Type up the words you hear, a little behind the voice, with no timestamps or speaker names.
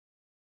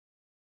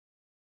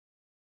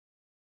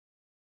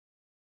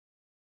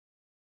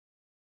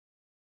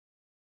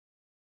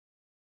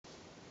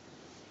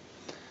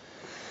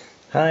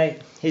Hi,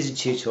 here's a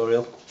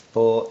tutorial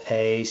for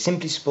a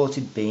simply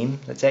supported beam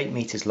that's 8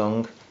 meters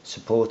long,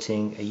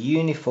 supporting a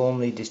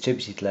uniformly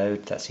distributed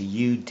load, that's a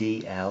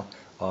UDL,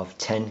 of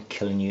 10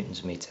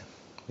 kilonewtons a meter.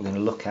 We're going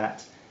to look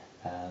at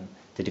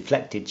the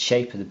deflected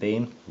shape of the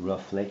beam,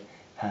 roughly,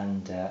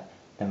 and then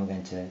we're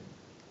going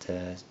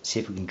to see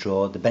if we can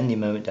draw the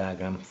bending moment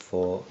diagram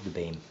for the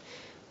beam.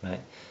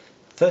 Right.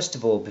 First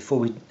of all, before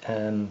we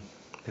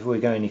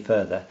go any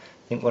further,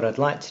 I think what I'd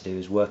like to do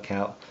is work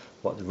out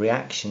what the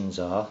reactions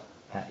are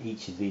at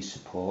each of these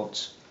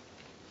supports,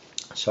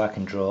 so I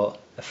can draw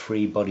a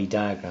free body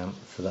diagram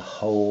for the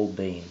whole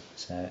beam.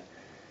 So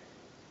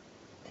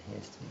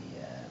here's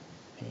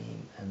the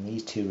beam, and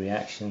these two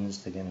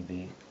reactions, they're going to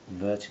be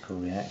vertical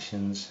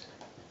reactions.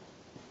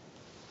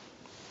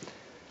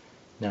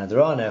 Now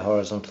there are no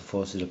horizontal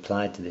forces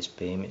applied to this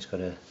beam. It's got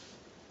a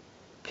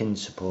pin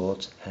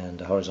support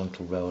and a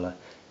horizontal roller,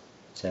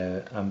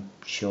 so I'm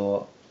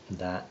sure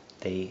that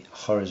the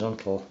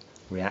horizontal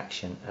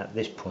reaction at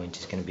this point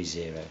is going to be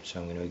 0, so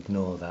I'm going to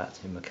ignore that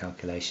in my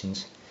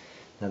calculations.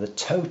 Now the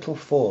total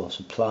force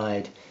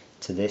applied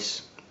to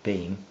this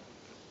beam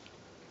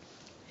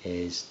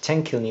is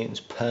 10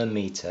 kilonewtons per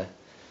meter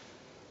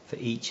for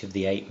each of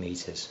the 8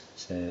 meters.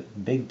 So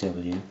big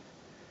W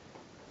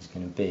is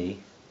going to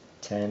be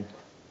 10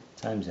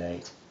 times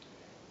 8,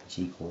 which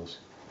equals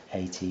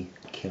 80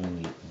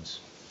 kilonewtons.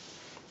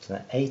 So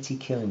that 80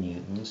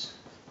 kilonewtons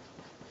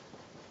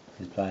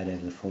is applied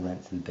over the full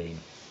length of the beam.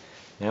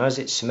 Now as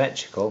it's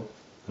symmetrical,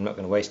 I'm not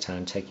going to waste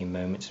time taking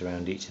moments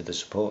around each of the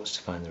supports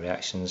to find the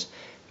reactions.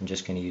 I'm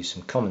just going to use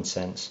some common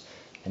sense,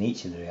 and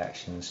each of the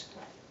reactions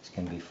is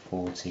going to be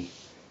 40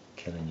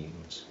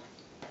 kilonewtons.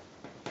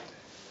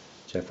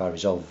 So if I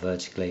resolve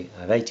vertically,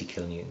 I have 80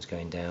 kilonewtons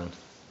going down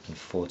and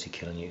 40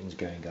 kilonewtons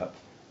going up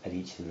at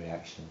each of the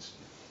reactions.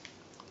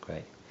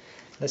 Great.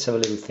 Let's have a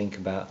little think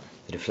about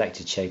the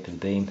deflected shape of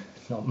the beam.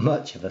 Not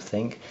much of a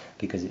think,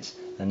 because it's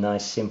a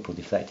nice simple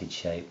deflected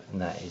shape,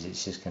 and that is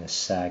it's just going to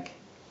sag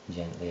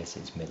gently at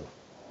its middle.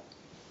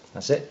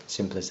 That's it,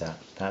 simple as that.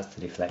 That's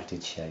the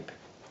deflected shape,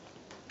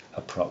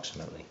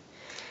 approximately.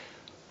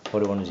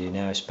 What I want to do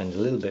now is spend a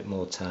little bit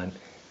more time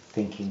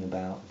thinking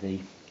about the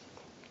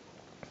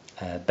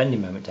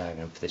bending moment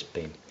diagram for this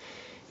beam,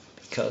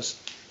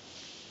 because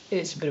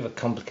it's a bit of a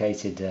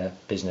complicated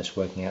business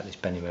working out this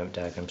bending moment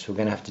diagram, so we're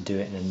going to have to do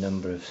it in a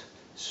number of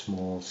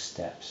small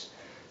steps.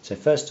 So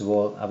first of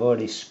all, I've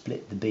already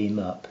split the beam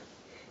up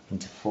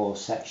into 4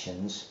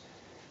 sections,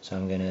 so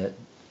I'm going to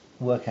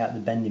work out the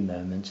bending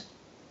moment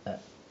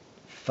at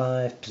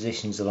 5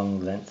 positions along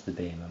the length of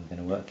the beam. I'm going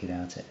to work it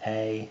out at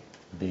A,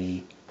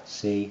 B,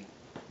 C,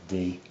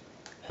 D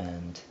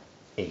and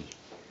E.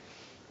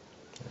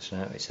 That's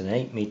right, it's an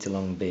 8 meter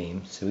long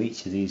beam, so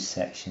each of these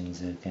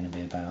sections are going to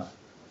be about,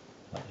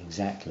 well,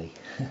 exactly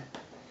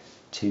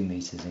 2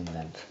 meters in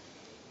length.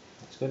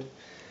 That's good.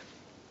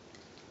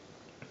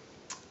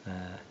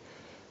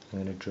 I'm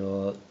going to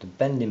draw the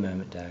bending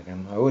moment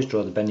diagram. I always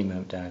draw the bending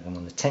moment diagram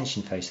on the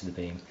tension face of the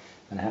beam,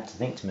 and I have to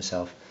think to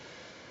myself,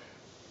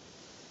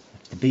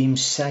 if the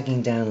beam's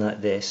sagging down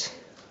like this,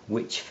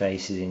 which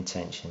face is in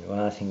tension?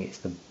 Well, I think it's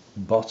the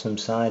bottom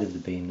side of the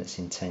beam that's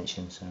in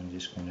tension, so I'm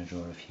just going to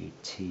draw a few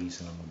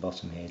T's along the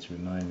bottom here to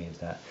remind me of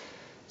that.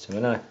 So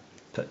when I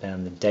put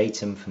down the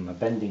datum for my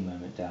bending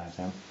moment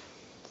diagram,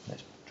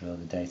 let's draw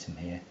the datum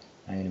here,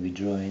 I'm going to be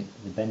drawing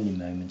the bending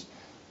moment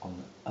on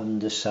the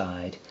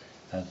underside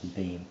of the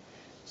beam.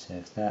 So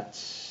if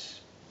that's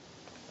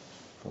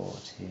 40,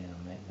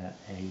 I'll make that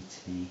 80,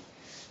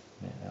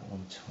 make that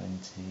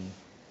 120.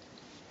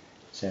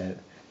 So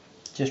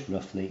just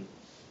roughly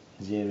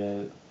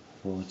 0,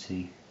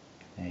 40,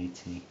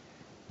 80,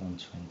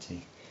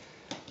 120.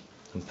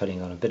 I'm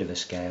putting on a bit of a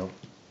scale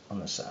on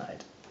the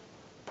side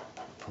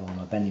for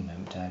my bending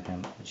moment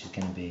diagram, which is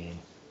going to be in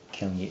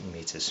kilonewton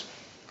meters.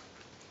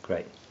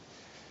 Great.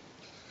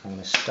 I'm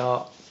going to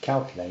start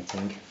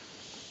calculating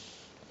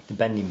the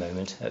bending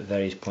moment at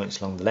various points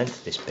along the length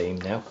of this beam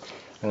now.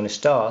 I'm going to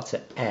start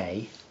at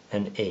A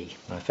and E,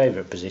 my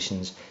favourite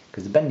positions,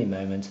 because the bending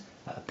moment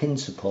at a pin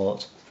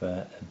support for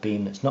a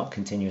beam that's not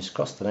continuous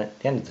across the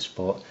end of the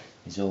support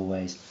is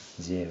always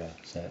 0.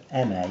 So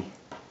MA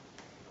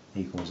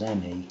equals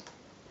ME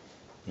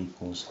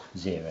equals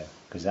 0,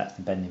 because that's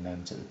the bending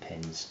moment at the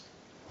pins.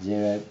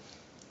 0,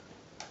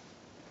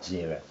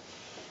 0.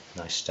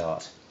 Nice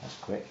start. That's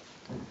quick.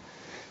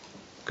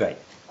 Great.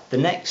 The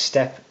next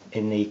step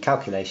in the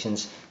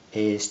calculations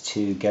is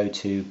to go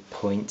to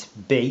point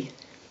B,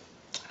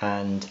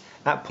 and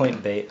at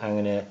point B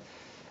I'm going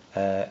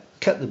to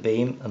cut the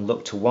beam and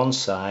look to one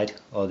side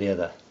or the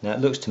other. Now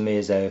it looks to me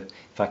as though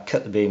if I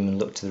cut the beam and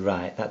look to the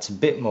right, that's a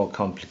bit more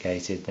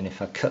complicated than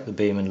if I cut the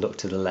beam and look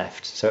to the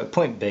left. So at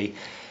point B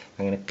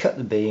I'm going to cut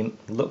the beam,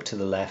 look to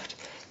the left,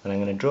 and I'm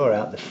going to draw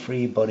out the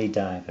free body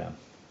diagram.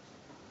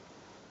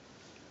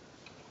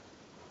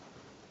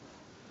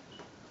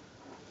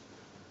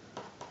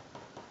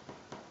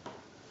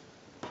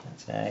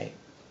 That's A,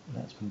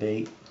 that's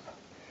B,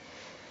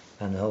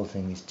 and the whole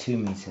thing is 2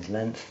 meters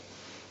length.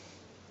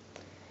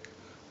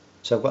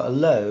 So I've got a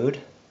load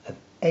of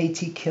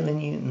 80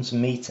 kilonewtons a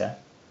metre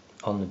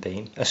on the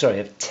beam,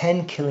 of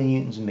 10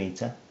 kilonewtons a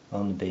metre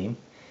on the beam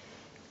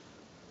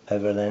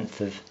over a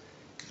length of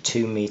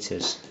 2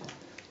 metres.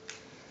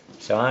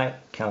 So I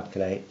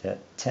calculate that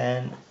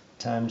 10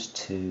 times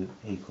 2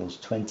 equals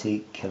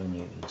 20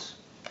 kilonewtons.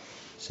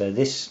 So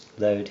this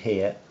load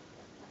here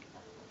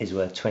is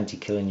worth 20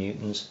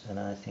 kilonewtons, and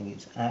I think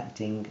it's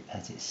acting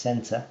at its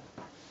centre,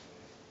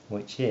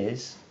 which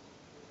is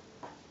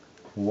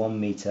 1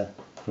 metre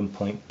from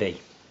point B.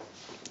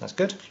 That's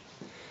good.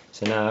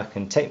 So now I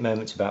can take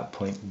moments about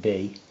point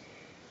B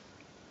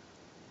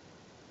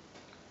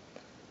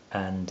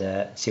and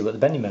see what the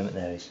bending moment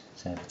there is.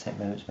 So if I take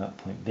moments about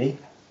point B,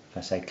 if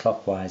I say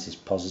clockwise is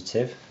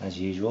positive as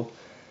usual,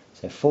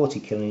 so 40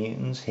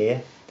 kilonewtons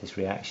here, this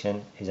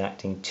reaction is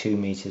acting 2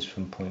 metres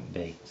from point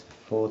B. So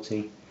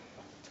 40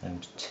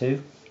 times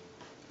 2,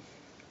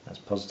 that's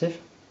positive,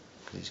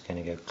 because it's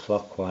going to go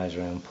clockwise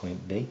around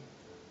point B.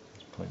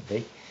 That's point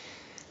B.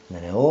 And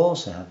then I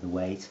also have the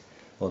weight,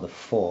 or the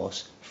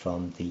force,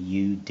 from the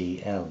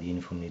UDL, the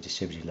uniformly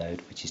distributed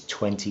load, which is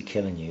 20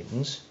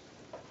 kilonewtons,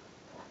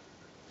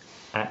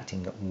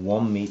 acting at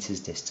 1 metre's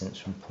distance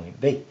from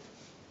point B.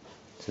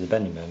 So the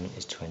bending moment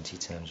is 20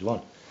 times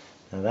 1.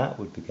 Now that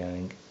would be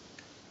going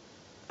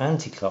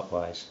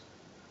anti-clockwise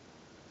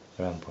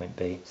around point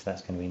B, so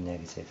that's going to be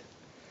negative.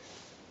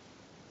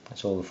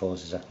 That's all the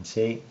forces I can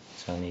see,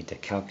 so I need to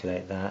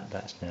calculate that.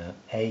 That's now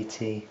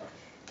 80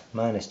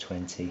 minus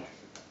 20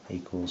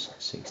 equals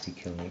 60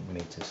 kilonewton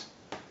meters.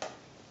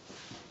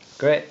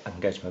 Great, I can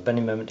go to my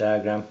bending moment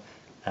diagram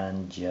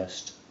and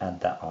just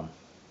add that on.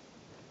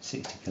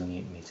 60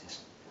 kilonewton meters.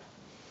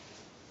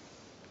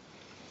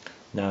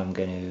 Now I'm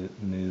going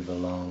to move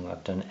along.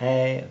 I've done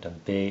A, I've done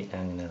B, now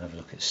I'm going to have a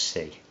look at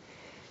C.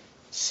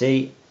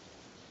 C,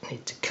 I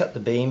need to cut the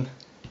beam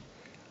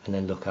and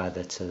then look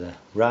either to the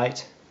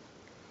right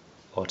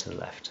or to the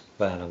left.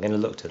 Well, I'm going to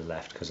look to the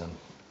left because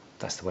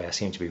that's the way I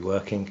seem to be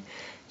working.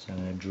 So I'm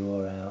going to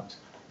draw out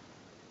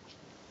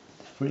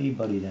the free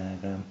body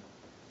diagram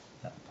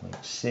at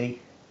point C.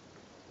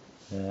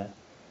 There,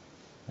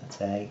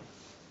 that's A,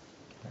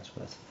 that's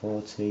worth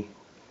 40.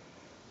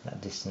 That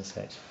distance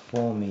there is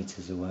 4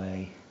 meters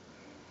away,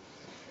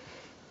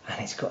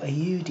 and it's got a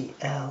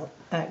UDL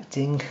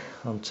acting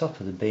on top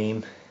of the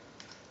beam,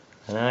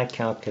 and I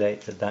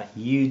calculate that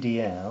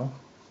UDL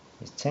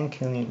is 10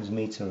 kilonewtons a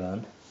meter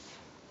run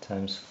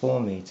times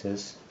 4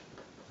 meters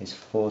is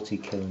 40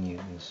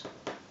 kilonewtons.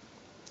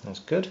 That's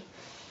good.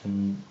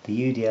 And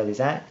the UDL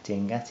is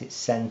acting at its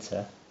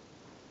centre,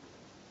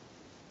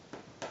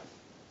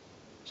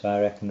 so I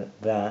reckon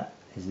that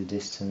is a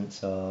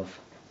distance of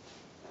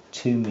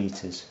 2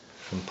 meters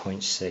from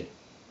point C.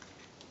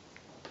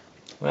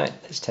 Right,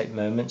 let's take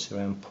moments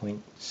around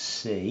point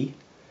C.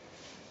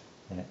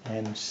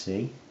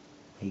 MC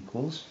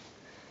equals,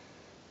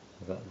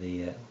 I've got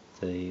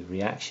the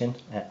reaction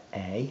at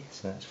A,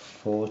 so that's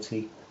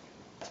 40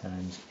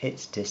 times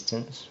its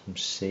distance from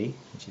C,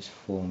 which is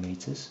 4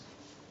 meters.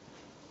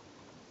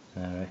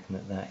 And I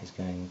reckon that is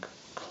going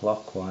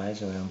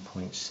clockwise around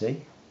point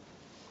C.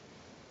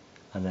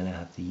 And then I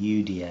have the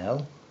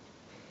UDL,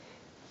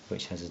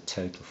 which has a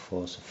total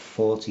force of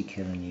 40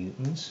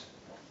 kilonewtons,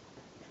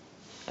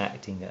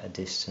 acting at a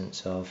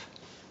distance of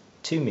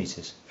 2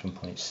 meters from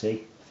point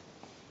C.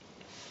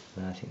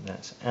 And I think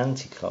that's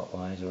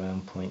anti-clockwise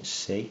around point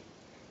C,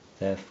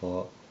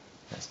 therefore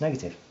that's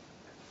negative.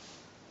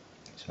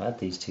 So add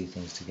these two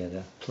things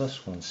together, plus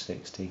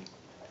 160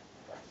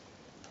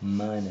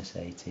 minus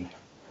 80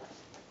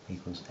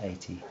 equals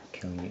 80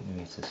 kilonewton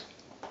meters.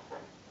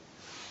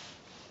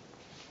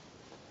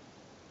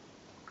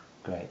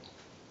 Great.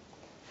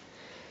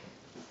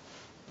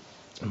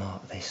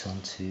 Mark this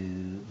onto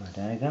my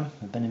diagram,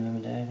 my bending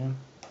moment diagram.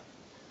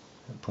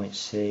 At point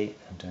C,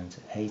 I'm down to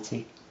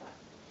 80,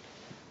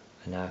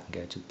 and now I can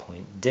go to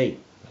point D.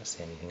 That's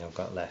the only thing I've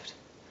got left.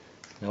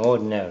 Now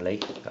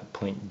ordinarily, at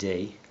point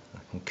D, I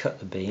can cut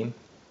the beam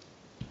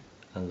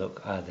and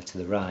look either to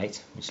the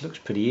right, which looks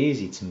pretty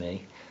easy to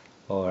me,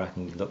 or I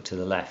can look to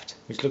the left,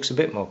 which looks a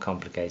bit more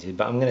complicated,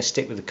 but I'm going to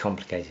stick with the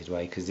complicated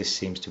way because this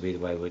seems to be the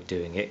way we're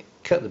doing it.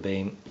 Cut the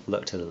beam,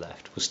 look to the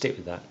left. We'll stick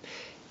with that.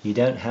 You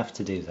don't have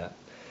to do that.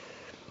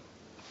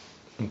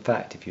 In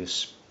fact, if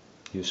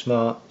you're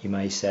smart, you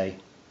may say,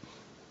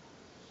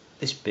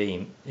 this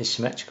beam is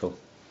symmetrical,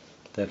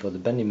 therefore the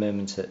bending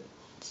moment at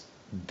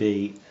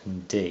B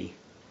and D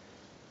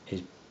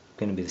is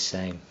going to be the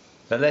same.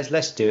 But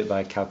let's do it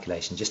by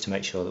calculation just to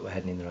make sure that we're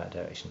heading in the right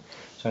direction.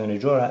 So I'm going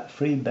to draw out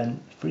free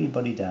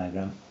body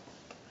diagram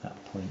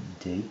at point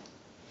D.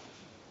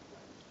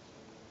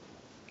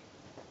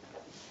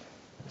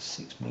 That's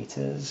 6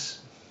 meters.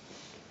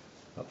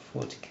 Got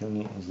 40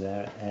 kilonewtons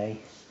there at A.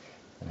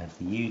 And I have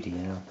the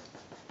UDL.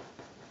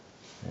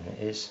 There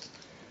it is.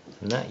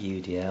 And that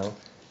UDL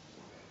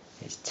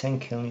is 10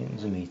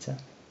 kilonewtons a meter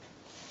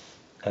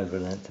over a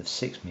length of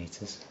 6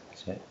 meters.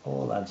 So it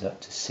all adds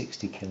up to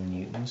 60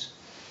 kilonewtons.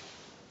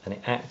 And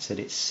it acts at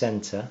its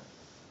centre,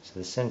 so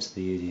the centre of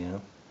the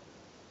UDL,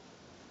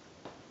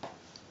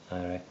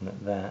 I reckon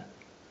that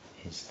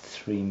is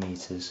 3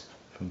 meters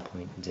from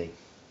point D.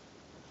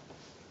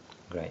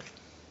 Great.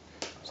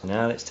 So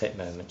now let's take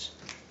moments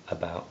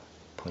about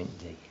point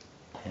D.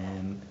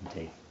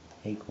 MD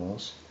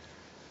equals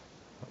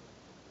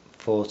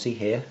 40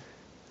 here,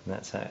 and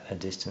that's at a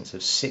distance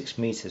of 6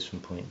 meters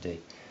from point D.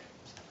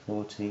 So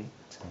 40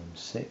 times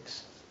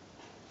 6.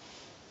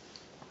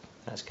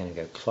 That's going to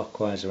go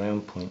clockwise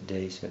around point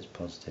D, so it's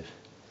positive.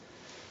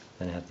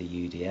 Then I have the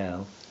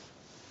UDL,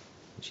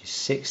 which is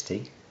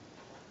 60,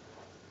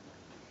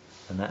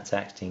 and that's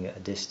acting at a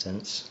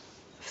distance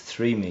of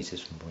 3 meters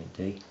from point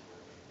D.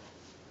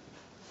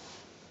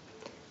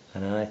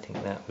 And I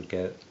think that would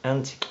go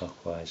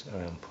anti-clockwise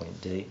around point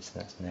D, so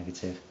that's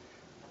negative.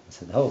 And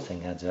so the whole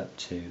thing adds up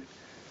to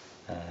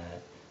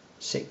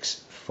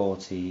 6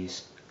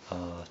 40s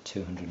are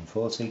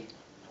 240,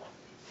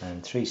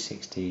 and 3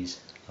 60s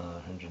are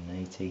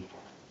 180,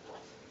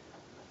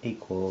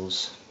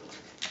 equals,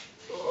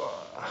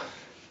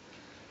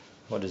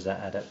 what does that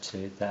add up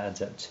to? That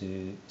adds up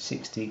to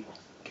 60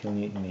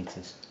 kilonewton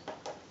meters.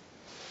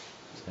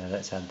 So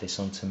let's add this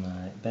onto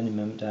my bending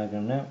moment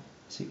diagram now.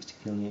 60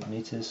 kilonewton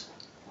meters.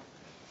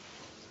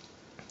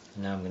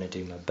 Now I'm going to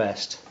do my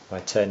best by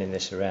turning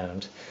this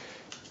around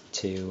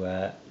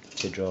to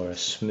draw a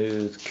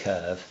smooth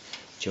curve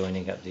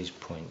joining up these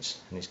points,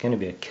 and it's going to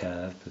be a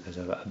curve because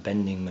I've got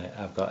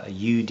I've got a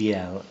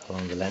UDL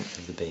along the length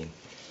of the beam.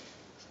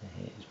 So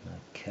here's my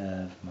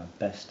curve, my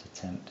best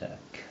attempt at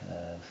a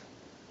curve.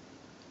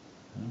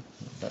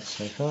 Not bad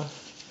so far.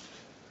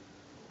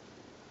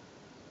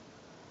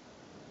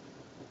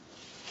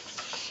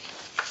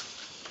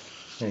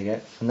 There you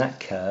go, and that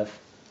curve,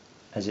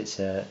 as it's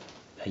a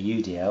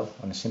UDL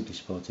on a simply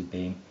supported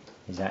beam,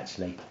 is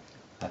actually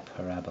a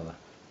parabola.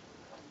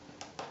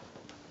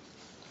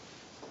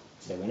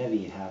 So whenever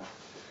you have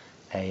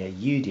a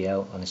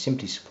UDL on a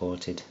simply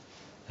supported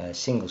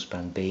single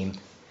span beam,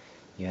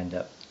 you end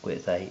up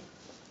with a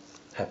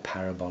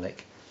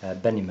parabolic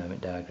bending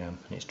moment diagram,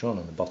 and it's drawn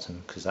on the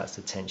bottom because that's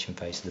the tension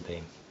face of the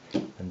beam.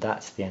 And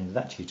that's the end of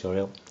that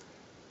tutorial.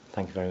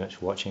 Thank you very much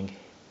for watching.